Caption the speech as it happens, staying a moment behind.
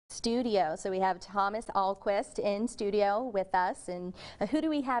studio. So we have Thomas Alquist in studio with us, and who do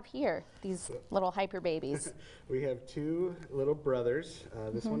we have here? These little hyper babies. We have two little brothers.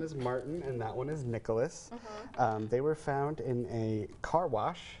 This one is Martin, and that one is Nicholas. They were found in a car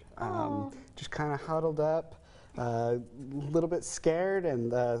wash, just kind of huddled up. A little bit scared,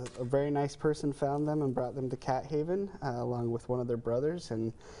 and a very nice person found them and brought them to Cat Haven along with one of their brothers,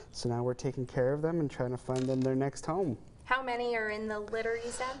 and so now we're taking care of them and trying to find them their next home. How many are in the litter,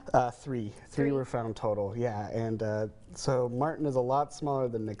 you said? Three were found total, yeah, and so Martin is a lot smaller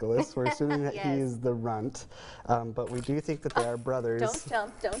than Nicholas. We're assuming that he is the runt, but we do think that they are brothers.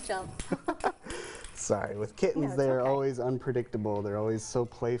 Don't jump. Sorry, with kittens, they're always unpredictable. They're always so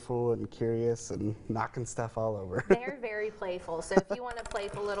playful and curious and knocking stuff all over. They're very playful, so if you want a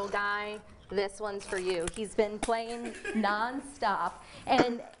playful little guy, this one's for you. He's been playing non-stop,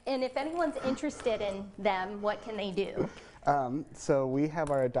 and if anyone's interested in them, what can they do? So we have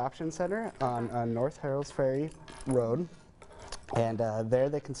our adoption center on North Harrells Ferry Road, and there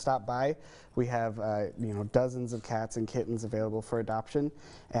they can stop by. We have dozens of cats and kittens available for adoption,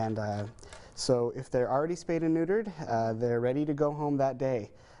 and so if they're already spayed and neutered, they're ready to go home that day.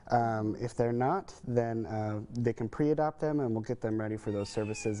 If they're not, then they can pre-adopt them, and we'll get them ready for those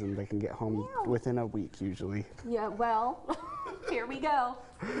services, and they can get home within a week usually. Yeah, well, here we go.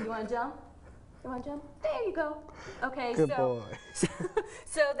 You want to jump? You want to jump? There you go. Okay, Good boy.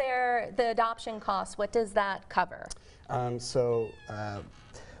 So the adoption cost, what does that cover?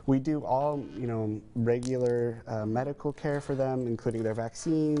 We do all, regular medical care for them, including their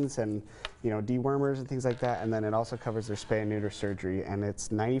vaccines and, dewormers and things like that. And then it also covers their spay and neuter surgery, and it's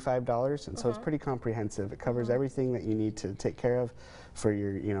 $95, and so it's pretty comprehensive. It covers everything that you need to take care of for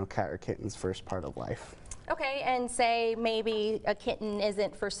your, cat or kitten's first part of life. Okay, and say maybe a kitten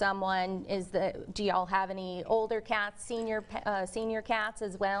isn't for someone. Do y'all have any older cats, senior cats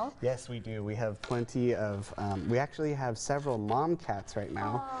as well? Yes, we do. We have plenty of. We actually have several mom cats right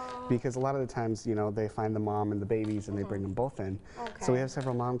now, because a lot of the times, they find the mom and the babies and they bring them both in. Okay. So we have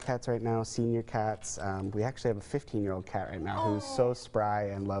several mom cats right now, senior cats. We actually have a 15-year-old cat right now who's so spry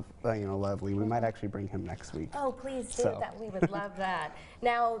and lovely. We might actually bring him next week. Oh, please do that. We would love that.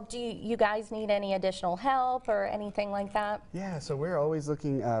 Now, do you guys need any additional help or anything like that? Yeah, so we're always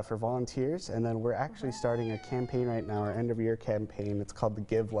looking for volunteers, and then we're actually starting a campaign right now, our end-of-year campaign. It's called the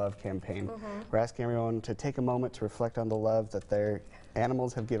Give Love campaign. We're asking everyone to take a moment to reflect on the love that their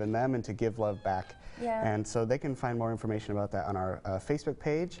animals have given them and to give love back. Yeah. And so they can find more information about that on our Facebook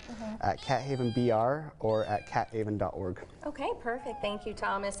page at Cat Haven BR or at cathaven.org. Okay, perfect. Thank you,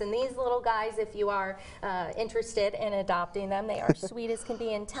 Thomas. And these little guys, if you are interested in adopting them, they are sweet as can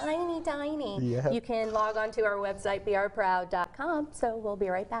be and tiny, tiny. Yeah. You can log on to our website, brproud.com. So we'll be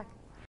right back.